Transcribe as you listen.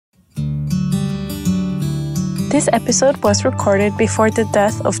This episode was recorded before the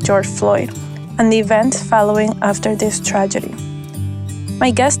death of George Floyd and the events following after this tragedy.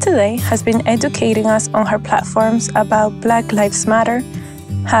 My guest today has been educating us on her platforms about Black Lives Matter,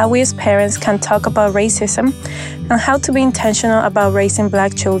 how we as parents can talk about racism, and how to be intentional about raising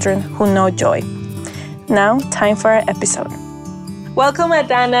Black children who know joy. Now, time for our episode. Welcome,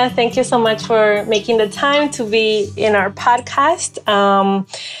 Adana. Thank you so much for making the time to be in our podcast.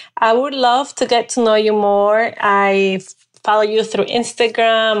 I would love to get to know you more. I follow you through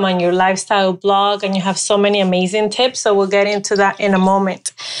Instagram on your lifestyle blog, and you have so many amazing tips. So we'll get into that in a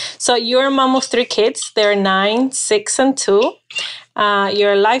moment. So you're a mom of 3 kids. They're 9, 6, and 2.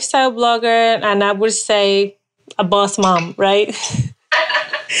 You're a lifestyle blogger, and I would say a boss mom, right?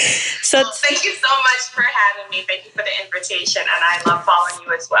 Well, thank you so much for having me. Thank you for the invitation, and I love following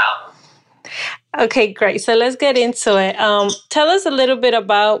you as well. Okay, great. So let's get into it. Tell us a little bit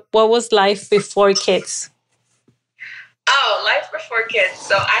about what was life before kids. Oh, life before kids.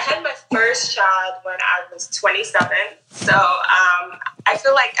 So I had my first child when I was 27. So I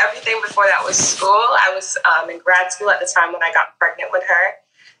feel like everything before that was school. I was in grad school at the time when I got pregnant with her.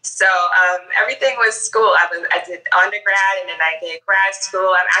 So everything was school. I did undergrad and then I did grad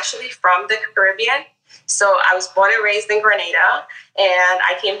school. I'm actually from the Caribbean. So I was born and raised in Grenada, and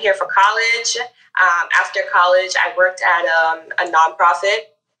I came here for college. After college, I worked at a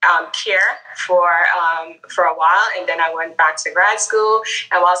nonprofit care for a while, and then I went back to grad school.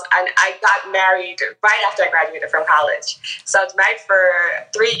 And I got married right after I graduated from college. So I was married for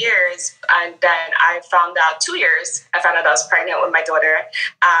 3 years, and then I found out 2 years. I found out I was pregnant with my daughter.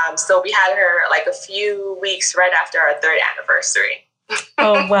 So we had her like a few weeks right after our 3rd anniversary.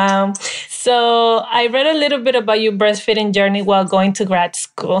 Oh, wow. So I read a little bit about your breastfeeding journey while going to grad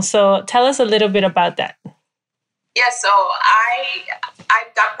school. So tell us a little bit about that. Yeah, so I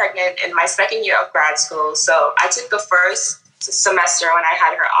got pregnant in my 2nd year of grad school. So I took the first semester when I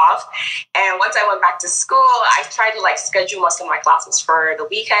had her off. And once I went back to school, I tried to schedule most of my classes for the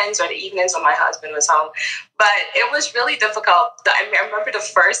weekends or the evenings when my husband was home. But it was really difficult. I remember the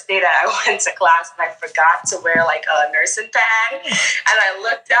first day that I went to class and I forgot to wear a nursing pad. And I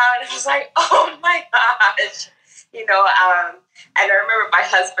looked down and I was like, oh my gosh. And I remember my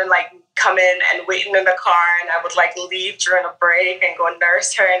husband come in and waiting in the car, and I would leave during a break and go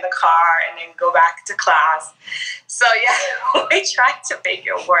nurse her in the car and then go back to class. So yeah, we tried to make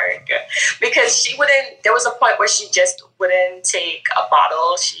it work because there was a point where she just wouldn't take a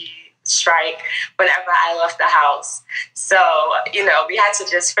bottle. She strike whenever I left the house. So, we had to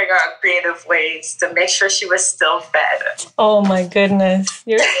just figure out creative ways to make sure she was still fed. Oh my goodness.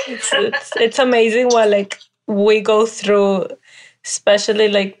 It's amazing what we go through,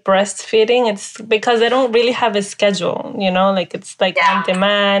 especially breastfeeding. It's because they don't really have a schedule, it's on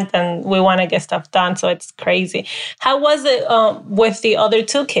demand and we want to get stuff done. So it's crazy. How was it with the other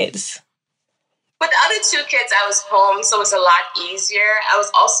 2 kids? With the other 2 kids, I was home, so it was a lot easier. I was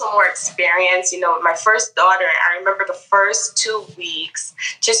also more experienced. With my first daughter, I remember the first 2 weeks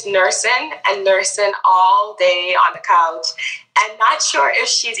just nursing all day on the couch and not sure if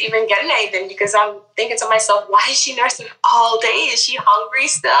she's even getting anything because I'm thinking to myself, why is she nursing all day? Is she hungry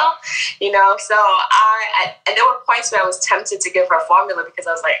still? So and there were points where I was tempted to give her formula because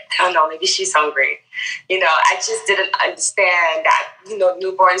I was like, I don't know, maybe she's hungry. I just didn't understand that,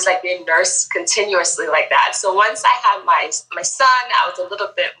 newborns being nursed continuously like that. So once I had my son, I was a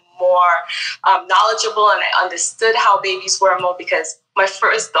little bit more knowledgeable and I understood how babies were more because my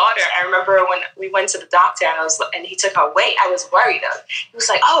first daughter, I remember when we went to the doctor and he took her weight, I was worried. He was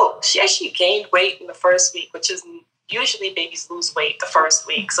like, oh, she actually gained weight in the first week, which is usually babies lose weight the first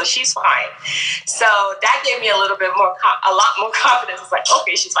week. So she's fine. So that gave me a lot more confidence. It's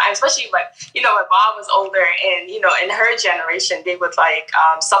okay, she's fine. Especially my mom was older and, in her generation, they would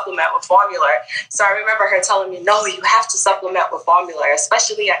supplement with formula. So I remember her telling me, no, you have to supplement with formula,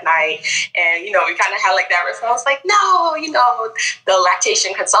 especially at night. And, we kind of had that riff. I was like, no, the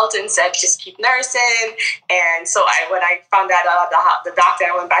lactation consultant said, just keep nursing. And so when I found that out of the doctor,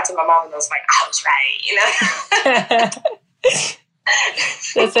 I went back to my mom and I was like, I was right,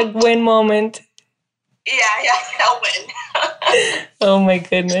 That's a win moment. Yeah, a win. Oh my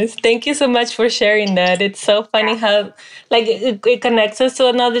goodness. Thank you so much for sharing that. It's so funny how it connects us to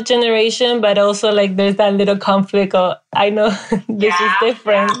another generation, but also there's that little conflict of, I know this is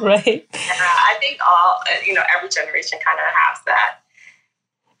different, right? Yeah, I think every generation kind of has that.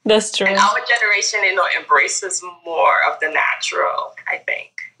 That's true. And our generation, embraces more of the natural, I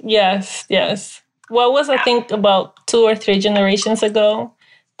think. Yes. What was, I think, about 2 or 3 generations ago,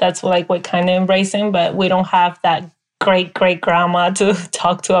 that's we're kind of embracing, but we don't have that great grandma to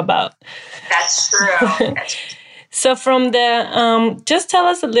talk to about. That's true. So from just tell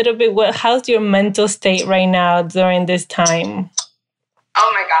us a little bit, how's your mental state right now during this time?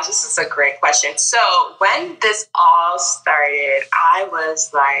 Oh my gosh, this is a great question. So when this all started, I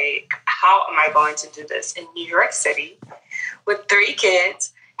was like, how am I going to do this in New York City with 3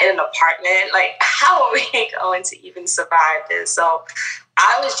 kids in an apartment? Like, how are we going to even survive this? So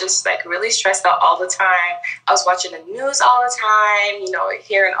I was just like really stressed out all the time. I was watching the news all the time,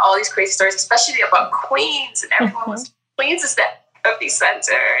 hearing all these crazy stories, especially about Queens, and everyone was, Queens is the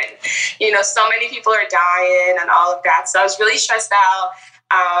epicenter, and so many people are dying and all of that. So I was really stressed out.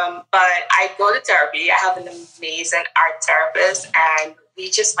 But I go to therapy. I have an amazing art therapist, and we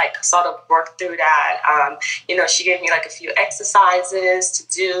just like sort of worked through that. She gave me like a few exercises to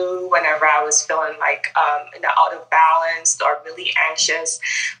do whenever I was feeling like out of balance or really anxious.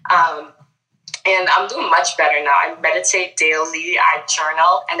 And I'm doing much better now. I meditate daily. I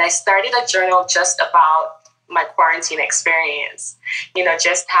journal, and I started a journal just about my quarantine experience,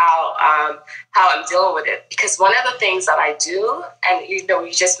 just how I'm dealing with it. Because one of the things that I do, and you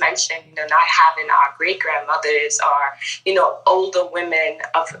just mentioned, not having our great grandmothers or older women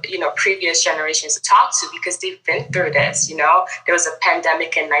of previous generations to talk to, because they've been through this. There was a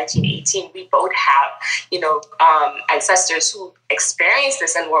pandemic in 1918. We both have ancestors who experienced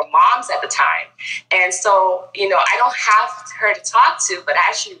this and were moms at the time. And so I don't have her to talk to, but I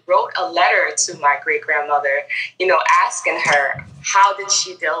actually wrote a letter to my great grandmother, asking her, how did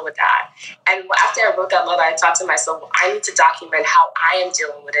she deal with that? And after I wrote that letter, I thought to myself, well, I need to document how I am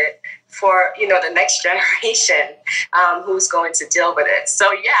dealing with it for the next generation who's going to deal with it.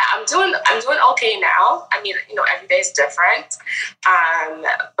 So yeah, I'm doing okay now. I mean, every day is different,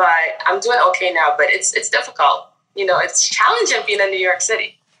 but I'm doing okay now. But it's difficult. It's challenging being in New York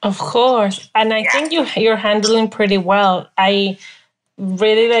City. Of course, and I think you're handling pretty well. I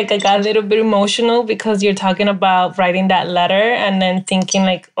really I got a little bit emotional because you're talking about writing that letter and then thinking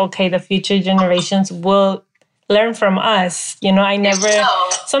like, okay, the future generations will learn from us.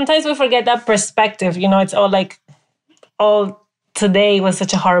 Sometimes we forget that perspective. It's all like, today was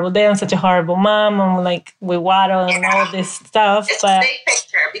such a horrible day. I'm such a horrible mom. I'm like, we waddle and all this stuff. It's a big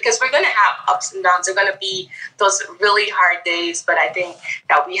picture, because we're going to have ups and downs. There are going to be those really hard days, but I think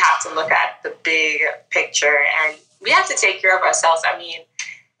that we have to look at the big picture, and we have to take care of ourselves. I mean,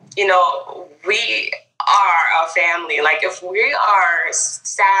 we are a family. Like, if we are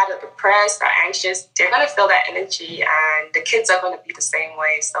sad or depressed or anxious, they're going to feel that energy, and the kids are going to be the same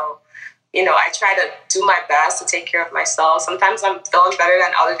way. So, I try to do my best to take care of myself. Sometimes I'm feeling better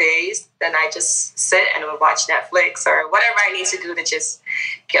than other days. Then I just sit and watch Netflix or whatever I need to do to just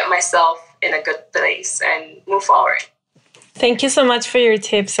get myself in a good place and move forward. Thank you so much for your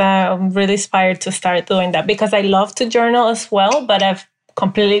tips. I'm really inspired to start doing that, because I love to journal as well, but I've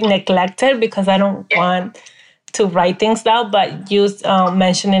completely neglected because I don't want to write things down, but you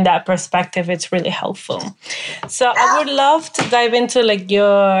mentioning that perspective, it's really helpful. So I would love to dive into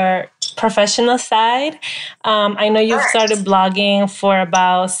your professional side. I know you've started blogging for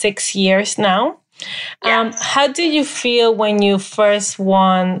about 6 years now. How did you feel when you first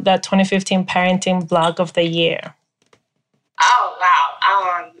won the 2015 Parenting Blog of the Year? Oh, wow.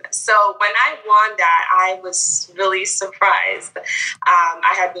 So when I won that, I was really surprised.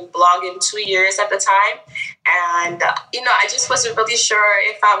 I had been blogging 2 years at the time, and, I just wasn't really sure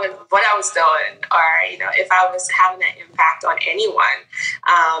what I was doing, or, if I was having an impact on anyone.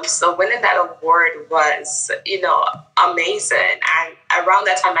 So winning that award was, amazing. And around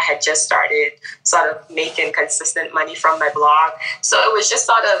that time, I had just started sort of making consistent money from my blog. So it was just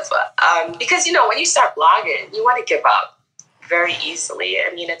sort of, because, when you start blogging, you want to give up very easily.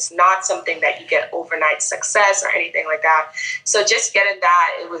 I mean, it's not something that you get overnight success or anything like that. So just getting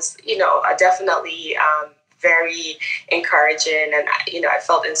that, it was, definitely very encouraging, and I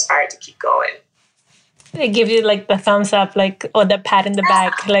felt inspired to keep going. They give you the thumbs up, or the pat in the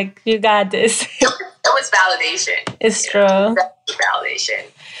back, you got this. It was validation. It's true. Validation.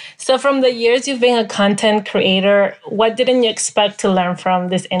 So from the years you've been a content creator, what didn't you expect to learn from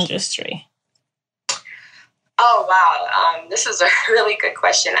this industry? Oh, wow. This is a really good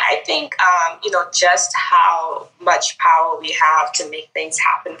question. I think, just how much power we have to make things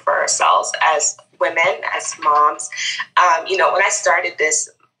happen for ourselves as women, as moms. When I started this,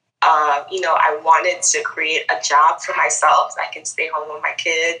 I wanted to create a job for myself so I can stay home with my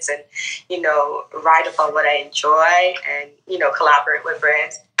kids and, write about what I enjoy and, collaborate with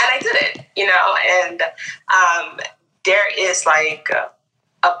brands. And I did it, and there is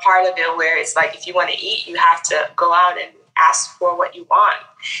a part of it where it's if you want to eat, you have to go out and ask for what you want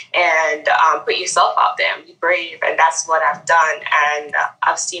and put yourself out there and be brave. And that's what I've done. And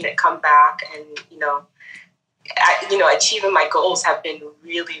I've seen it come back and, achieving my goals have been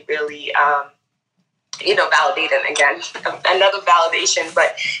really, really, validated. Again, another validation.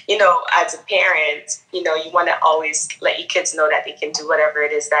 But, as a parent, you want to always let your kids know that they can do whatever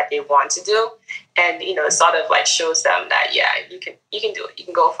it is that they want to do. And, it sort of like shows them that, yeah, you can do it. You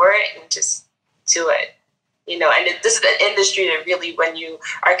can go for it and just do it. And this is an industry that really, when you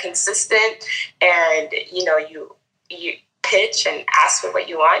are consistent and, you pitch and ask for what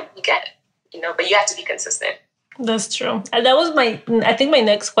you want, you get it, but you have to be consistent. That's true. And that was I think my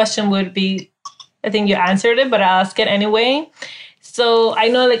next question would be, I think you answered it, but I'll ask it anyway. So I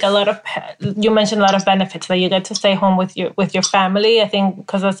know like you mentioned a lot of benefits that you get to stay home with your family. I think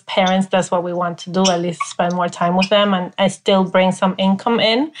because as parents, that's what we want to do, at least spend more time with them and still bring some income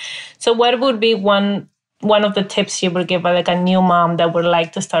in. So what would be one of the tips you would give like a new mom that would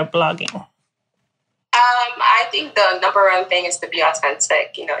like to start blogging? I think the number one thing is to be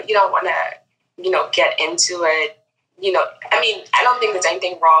authentic. You don't want to, get into it. I don't think there's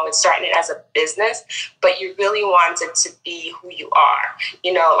anything wrong with starting it as a business, but you really want it to be who you are.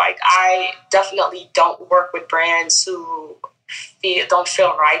 Like I definitely don't work with brands who don't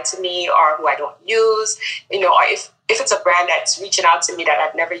feel right to me or who I don't use, or if it's a brand that's reaching out to me that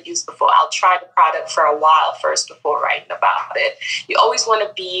I've never used before, I'll try the product for a while first before writing about it. You always want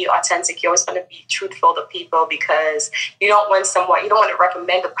to be authentic. You always want to be truthful to people because you don't want to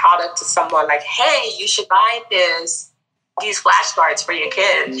recommend a product to someone like, hey, you should buy these flashcards for your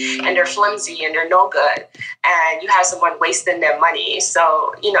kids and they're flimsy and they're no good. And you have someone wasting their money.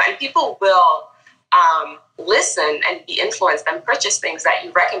 So, and people will listen and be influenced and purchase things that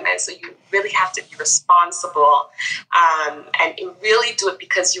you recommend. So you really have to be responsible and really do it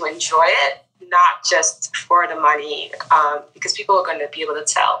because you enjoy it, not just for the money, because people are going to be able to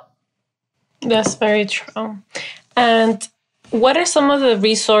tell. That's very true. And what are some of the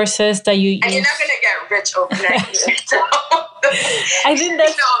resources that you use? And you're not going to get rich overnight. So, I think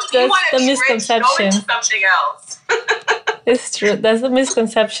that's the misconception. Rich, something else. It's true. That's the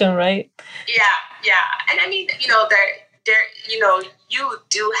misconception, right? Yeah. And I mean, you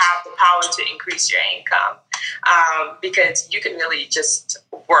do have the power to increase your income because you can really just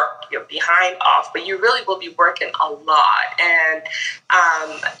work your behind off, but you really will be working a lot. And,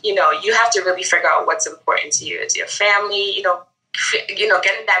 you have to really figure out what's important to you. It's your family,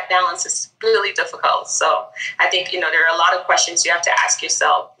 getting that balance is really difficult. So I think, there are a lot of questions you have to ask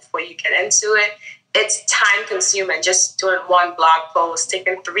yourself before you get into it. It's time consuming, just doing one blog post,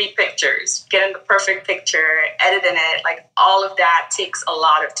 taking 3 pictures, getting the perfect picture, editing it, like all of that takes a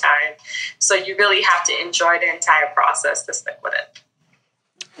lot of time. So you really have to enjoy the entire process to stick with it.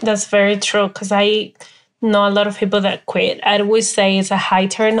 That's very true, because I know a lot of people that quit. I would say it's a high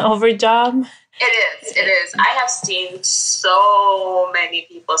turnover job. It is. I have seen so many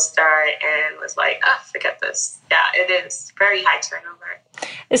people start and was like, forget this. Yeah, it is very high turnover.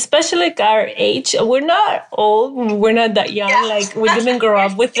 Especially like our age. We're not old. We're not that young. Yeah. Like we didn't grow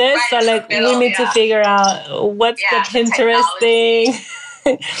up with this. Right, so like we need to figure out what's the Pinterest thing.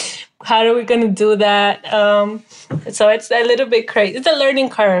 How are we going to do that? So it's a little bit crazy. It's a learning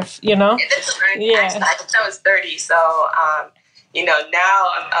curve, It is a learning curve. I think I was 30. So, now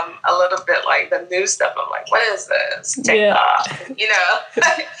I'm a little bit like the new stuff. I'm like, what is this? TikTok, but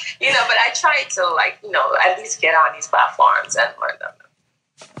I try to at least get on these platforms and learn them.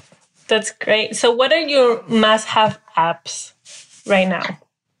 That's great. So what are your must-have apps right now?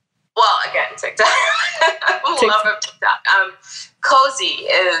 Well, again, TikTok. I love TikTok. Cozy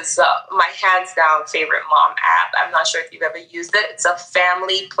is my hands-down favorite mom app. I'm not sure if you've ever used it. It's a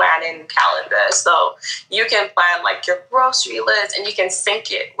family planning calendar. So you can plan like your grocery list and you can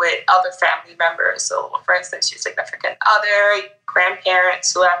sync it with other family members. So for instance, your significant other,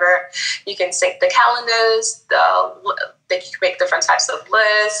 grandparents, whoever. You can sync the calendars, you can make different types of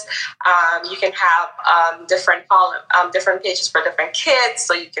lists. You can have different pages for different kids,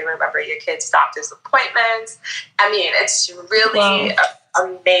 so you can remember your kids' doctor's appointments. I mean, it's really an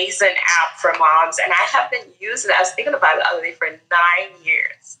amazing app for moms, and I have been using it. I was thinking about it the other day for 9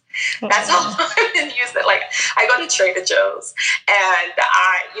 years. That's how long I've been using it. Like, I go to Trader Joe's, and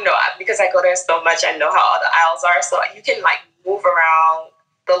because I go there so much, I know how all the aisles are, so you can like move around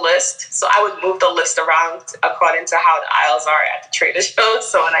the list. So I would move the list around according to how the aisles are at the Trader Joe's.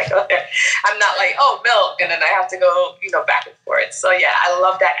 So when I go there, I'm not like, milk, and then I have to go, back and forth. So yeah, I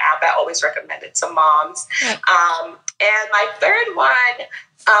love that app. I always recommend it to moms. And my third one,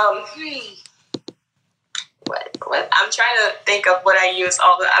 what I'm trying to think of what I use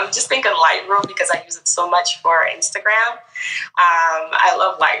I'm just thinking Lightroom because I use it so much for Instagram. I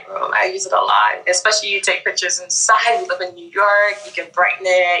love Lightroom. I use it a lot, especially you take pictures inside. You live in New York, you can brighten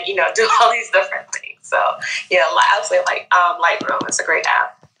it, do all these different things. So yeah, I would say like Lightroom is a great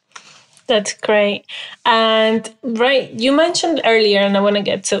app. That's great. And right, you mentioned earlier, and I want to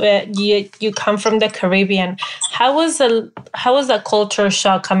get to it. You come from the Caribbean. How was a culture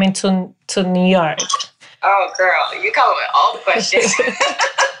shock coming to New York? Oh, girl, you come with all the questions.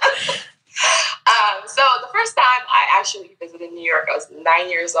 So the first time I actually visited New York, I was 9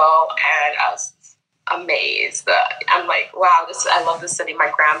 years old, and I was amazed. I'm like, wow, I love this city.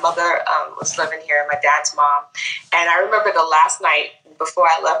 My grandmother was living here, my dad's mom. And I remember the last night before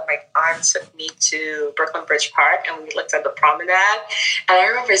I left, my aunt took me to Brooklyn Bridge Park, and we looked at the promenade. And I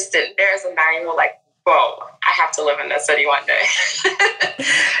remember sitting there as a 9-year-old, like, whoa, I have to live in that city one day.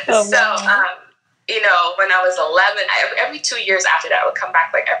 Oh, wow. When I was 11, every 2 years after that, I would come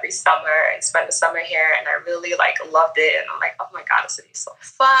back like every summer and spend the summer here. And I really like loved it. And I'm like, oh my God, the city's so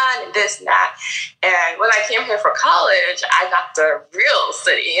fun and this and that. And when I came here for college, I got the real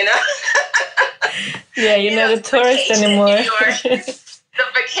city, Yeah, you're not a tourist anymore. The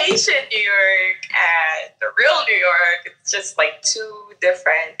vacation New York and the real New York, it's just like two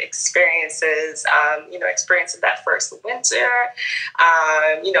different experiences. Experiencing that first winter,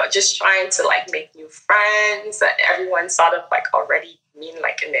 just trying to like make new friends. Everyone sort of like already meeting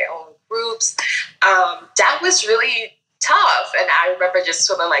like in their own groups. That was really tough. And I remember just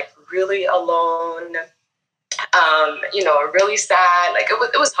feeling like really alone, really sad. Like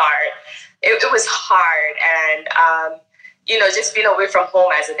it was hard. It was hard. And, just being away from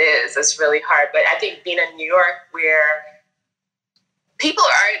home as it is really hard. But I think being in New York where people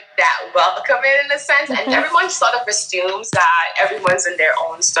aren't that welcoming in a sense, and everyone sort of assumes that everyone's in their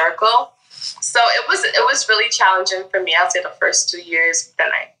own circle. So it was really challenging for me. I'll say the first 2 years.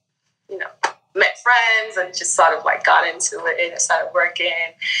 Then I, met friends and just sort of like got into it and started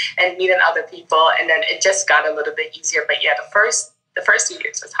working and meeting other people. And then it just got a little bit easier. But yeah, the first 2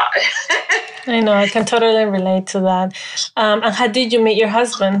 years was hard. I know, I can totally relate to that. And how did you meet your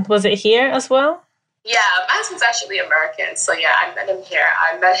husband? Was it here as well? Yeah, my husband's actually American. So yeah, I met him here.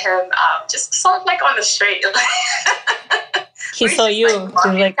 I met him just sort of like on the street. He saw you.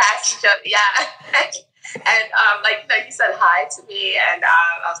 Like past each other. Yeah. And he said hi to me, and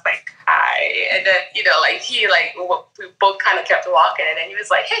I was like hi, and then we both kind of kept walking, and then he was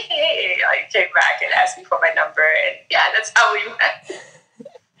like hey, like came back and asked me for my number, and yeah, that's how we met.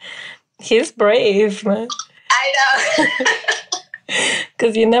 He's brave, man. I know.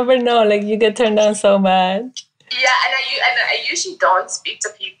 Because you never know, like you get turned down so bad. Yeah, and I usually don't speak to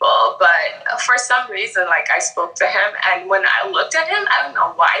people, but for some reason, like I spoke to him, and when I looked at him, I don't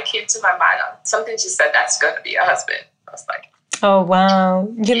know why it came to my mind. Something just said, that's going to be a husband. I was like, oh, wow.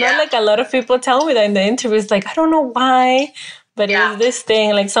 You know, like a lot of people tell me that in the interviews, like, I don't know why, but it's this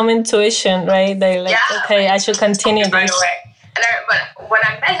thing, like some intuition, right? They're like, okay, I should continue this. Right away. And when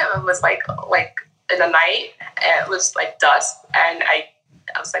I met him, it was like in the night, and it was like dusk, and I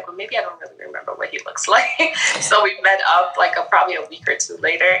was like, well, maybe I don't really remember what he looks like. So we met up like probably a week or two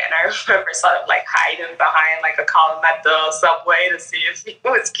later, and I remember sort of like hiding behind like a column at the subway to see if he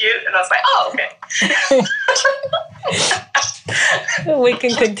was cute, and I was like, oh, okay. We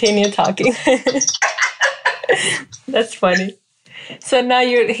can continue talking. That's funny. So now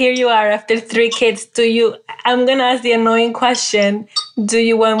here you are after 3 kids. I'm going to ask the annoying question. Do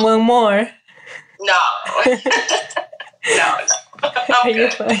you want one more? No. No. Are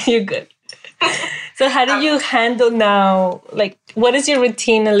you good? So how do you handle now, like, what is your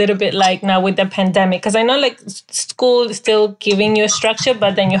routine a little bit like now with the pandemic? Because I know like school is still giving you a structure,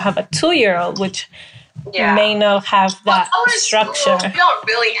 but then you have a 2-year-old, which may not have that structure. School, we don't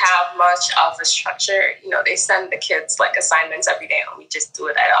really have much of a structure. They send the kids like assignments every day, and we just do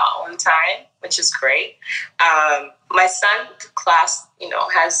it at our own time, which is great. My son's class,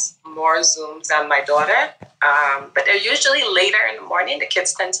 has more Zooms than my daughter, but they're usually later in the morning. The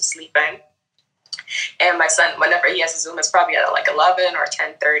kids tend to sleep in. And my son, whenever he has a Zoom, it's probably at like 11 or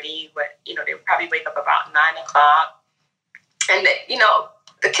 10:30. But, they probably wake up about 9 o'clock. And,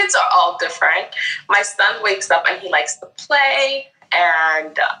 the kids are all different. My son wakes up and he likes to play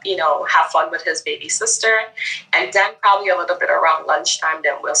and, have fun with his baby sister. And then probably a little bit around lunchtime,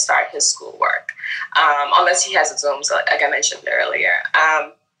 then we'll start his schoolwork. Unless he has a Zoom, so like I mentioned earlier.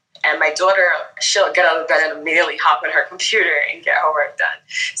 And my daughter, she'll get out of bed and immediately hop on her computer and get her work done.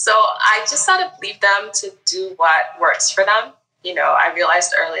 So I just sort of leave them to do what works for them. I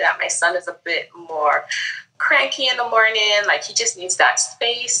realized early that my son is a bit more cranky in the morning. Like he just needs that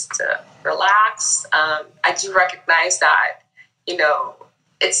space to relax. I do recognize that,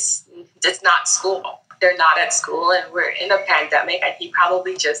 it's not school. They're not at school, and we're in a pandemic, and he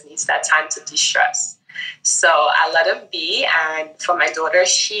probably just needs that time to de-stress. So I let him be. And for my daughter,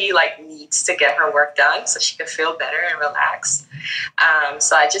 she needs to get her work done so she can feel better and relax.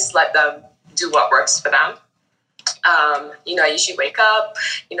 So I just let them do what works for them. I usually wake up,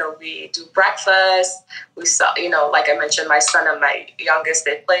 we do breakfast. We saw, like I mentioned, my son and my youngest,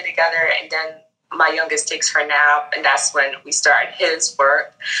 they play together, and then my youngest takes her nap, and that's when we start his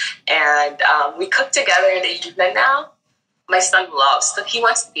work. And we cook together in the evening now. My son he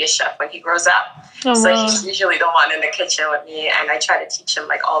wants to be a chef when he grows up. Oh, so wow. He's usually the one in the kitchen with me, and I try to teach him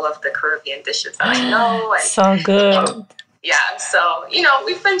all of the Caribbean dishes that I know. And, so good. Yeah, so,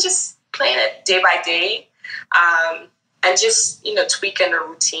 we've been just playing it day by day. And just, tweaking the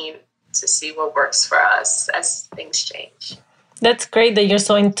routine to see what works for us as things change. That's great that you're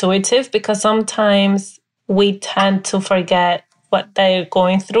so intuitive, because sometimes we tend to forget what they're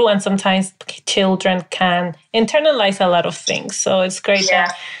going through, and sometimes children can internalize a lot of things. So it's great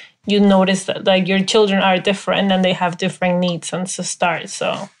that you notice that your children are different and they have different needs since the start.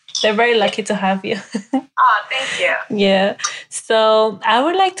 So they're very lucky to have you. Oh, thank you. Yeah. So I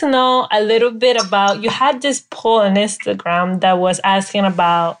would like to know a little bit about, you had this poll on Instagram that was asking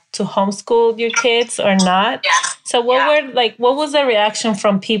about to homeschool your kids or not. Yeah. So what was the reaction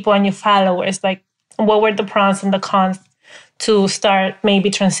from people and your followers? What were the pros and the cons to start maybe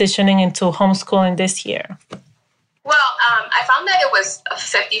transitioning into homeschooling this year? Well, I found that it was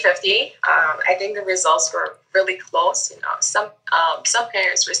 50-50. I think the results were really close. Some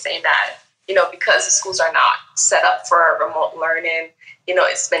parents were saying that, because the schools are not set up for remote learning,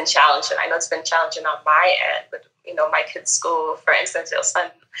 it's been challenging. I know it's been challenging on my end, but, my kids' school, for instance, they'll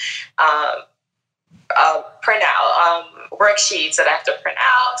send print out worksheets that I have to print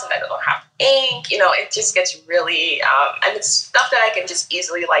out, and I don't have ink. It just gets really, and it's stuff that I can just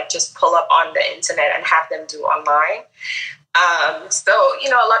easily just pull up on the internet and have them do online. So,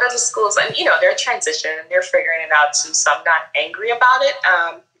 a lot of the schools, and, they're transitioning, they're figuring it out too, so I'm not angry about it.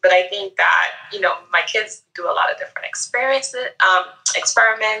 But I think that, my kids do a lot of different experiments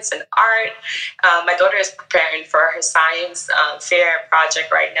and art. My daughter is preparing for her science fair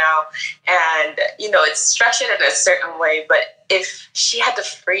project right now. And, it's structured in a certain way. But if she had the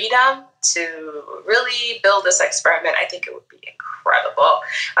freedom to really build this experiment, I think it would be incredible.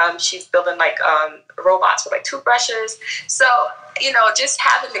 She's building robots with toothbrushes. So, just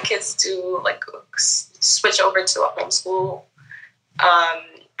having the kids to switch over to a homeschool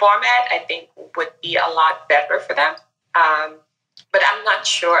format, I think would be a lot better for them. But I'm not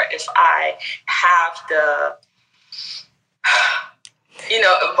sure if I have the,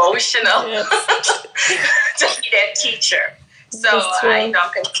 emotional to be their teacher. So I'm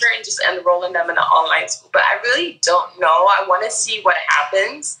considering just enrolling them in an online school, but I really don't know. I want to see what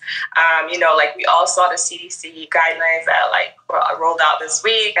happens. We all saw the CDC guidelines that rolled out this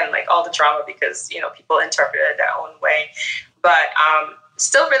week, and all the drama because, people interpreted it their own way. But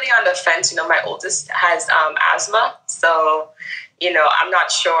still really on the fence. My oldest has asthma, so I'm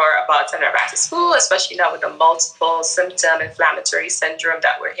not sure about sending her back to school, especially now with the multiple symptom inflammatory syndrome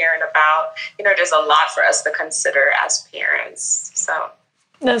that we're hearing about. There's a lot for us to consider as parents. So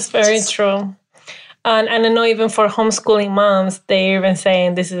that's very true. And I know even for homeschooling moms, they're even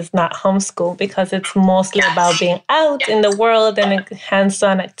saying this is not homeschool because it's mostly about being out in the world and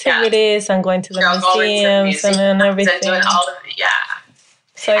hands-on activities and going to the museums and everything. And doing all of it,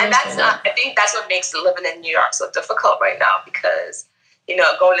 So and I think that's what makes living in New York so difficult right now because,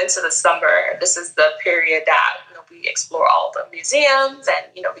 going into the summer, this is the period that, we explore all the museums and,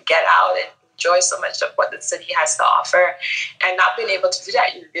 we get out and enjoy so much of what the city has to offer. And not being able to do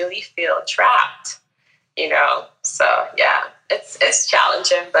that, you really feel trapped, So, it's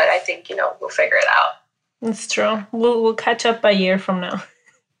challenging, but I think, we'll figure it out. It's true. We'll catch up a year from now.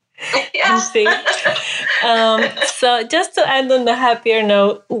 Yeah. See. So just to end on the happier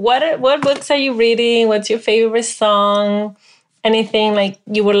note, what books are you reading? What's your favorite song? Anything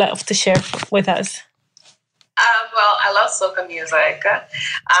you would love to share with us? Well, I love soca music.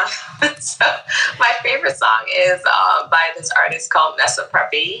 So my favorite song is by this artist called Nessa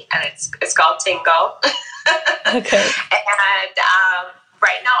Preppy, and it's called Tingo. Okay. And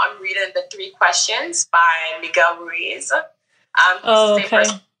right now I'm reading The 3 Questions by Miguel Ruiz. Okay.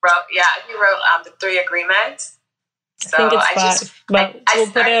 He wrote The 3 Agreements. So I think it's 5, but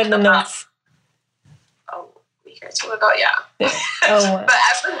we'll put it in the notes. A week or 2 ago, yeah. Wow. But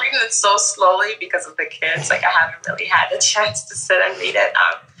I've been reading it so slowly because of the kids. I haven't really had the chance to sit and read it.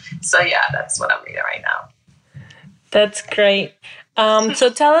 So that's what I'm reading right now. That's great. So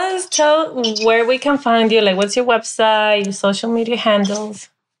tell where we can find you. What's your website, your social media handles?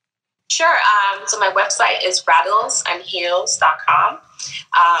 Sure. So my website is rattlesandheels.com.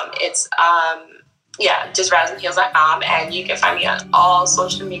 It's Yeah, just RallisonHeels.com, and you can find me on all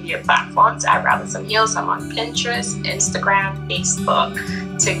social media platforms at Rallison Heels. I'm on Pinterest, Instagram, Facebook,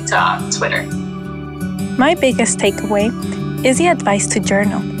 TikTok, Twitter. My biggest takeaway is the advice to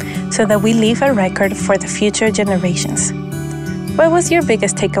journal so that we leave a record for the future generations. What was your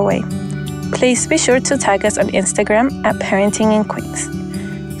biggest takeaway? Please be sure to tag us on Instagram at Parenting in Queens.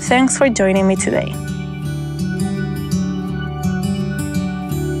 Thanks for joining me today.